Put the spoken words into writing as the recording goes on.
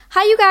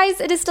Hi you guys,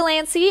 it is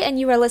Delancey and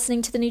you are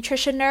listening to The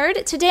Nutrition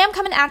Nerd. Today I'm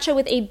coming at you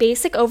with a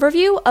basic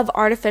overview of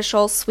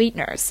artificial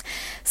sweeteners.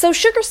 So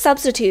sugar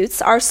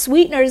substitutes are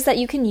sweeteners that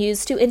you can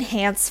use to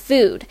enhance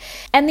food.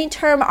 And the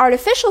term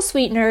artificial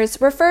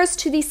sweeteners refers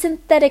to the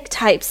synthetic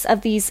types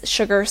of these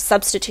sugar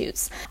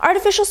substitutes.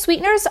 Artificial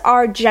sweeteners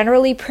are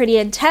generally pretty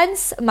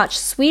intense, much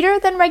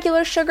sweeter than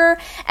regular sugar,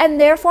 and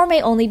therefore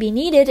may only be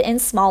needed in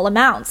small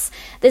amounts.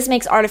 This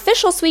makes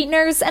artificial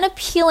sweeteners an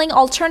appealing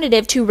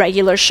alternative to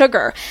regular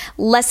sugar.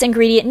 Less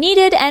ingredient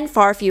needed and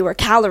far fewer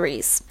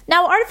calories.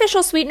 Now,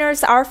 artificial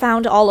sweeteners are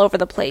found all over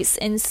the place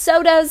in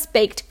sodas,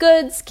 baked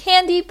goods,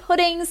 candy,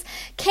 puddings,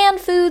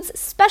 canned foods,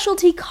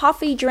 specialty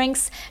coffee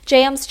drinks,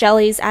 jams,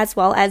 jellies, as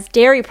well as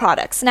dairy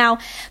products. Now,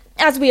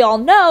 as we all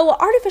know,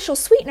 artificial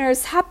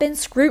sweeteners have been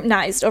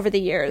scrutinized over the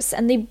years,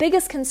 and the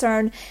biggest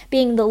concern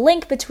being the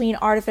link between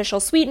artificial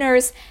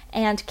sweeteners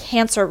and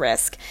cancer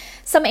risk.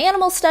 Some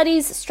animal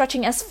studies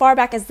stretching as far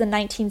back as the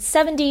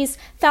 1970s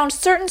found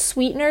certain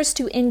sweeteners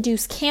to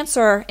induce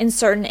cancer in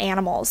certain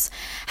animals.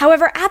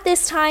 However, at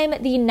this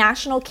time, the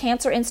National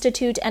Cancer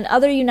Institute and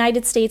other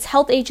United States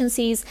health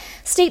agencies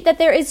state that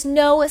there is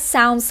no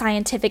sound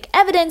scientific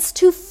evidence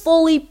to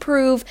fully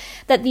prove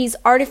that these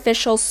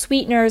artificial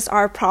sweeteners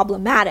are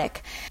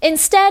problematic.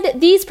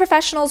 Instead, these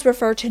professionals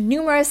refer to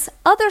numerous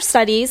other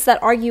studies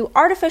that argue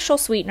artificial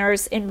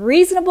sweeteners in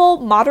reasonable,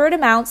 moderate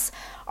amounts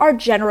are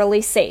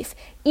generally safe,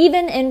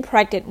 even in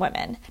pregnant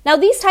women. Now,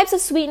 these types of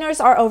sweeteners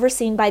are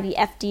overseen by the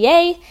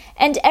FDA,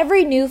 and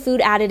every new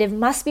food additive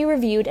must be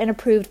reviewed and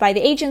approved by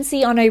the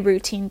agency on a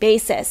routine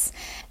basis.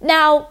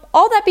 Now,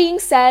 all that being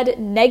said,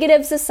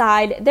 negatives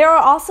aside, there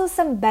are also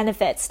some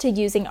benefits to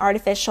using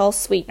artificial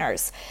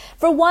sweeteners.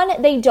 For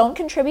one, they don't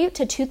contribute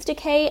to tooth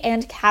decay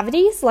and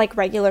cavities like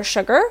regular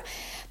sugar.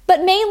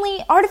 But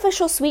mainly,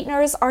 artificial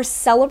sweeteners are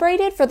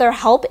celebrated for their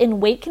help in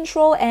weight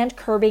control and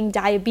curbing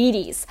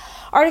diabetes.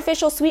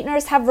 Artificial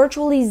sweeteners have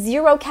virtually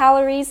 0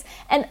 calories,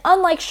 and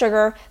unlike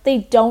sugar, they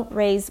don't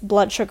raise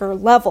blood sugar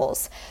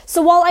levels.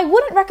 So while I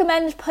wouldn't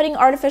recommend putting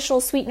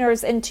artificial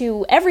sweeteners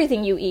into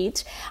everything you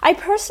eat, I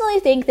personally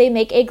think they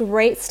make a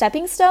great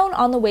stepping stone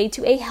on the way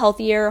to a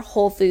healthier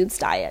whole foods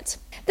diet.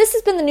 This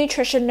has been The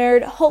Nutrition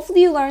Nerd.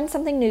 Hopefully you learned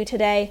something new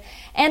today,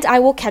 and I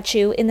will catch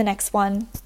you in the next one.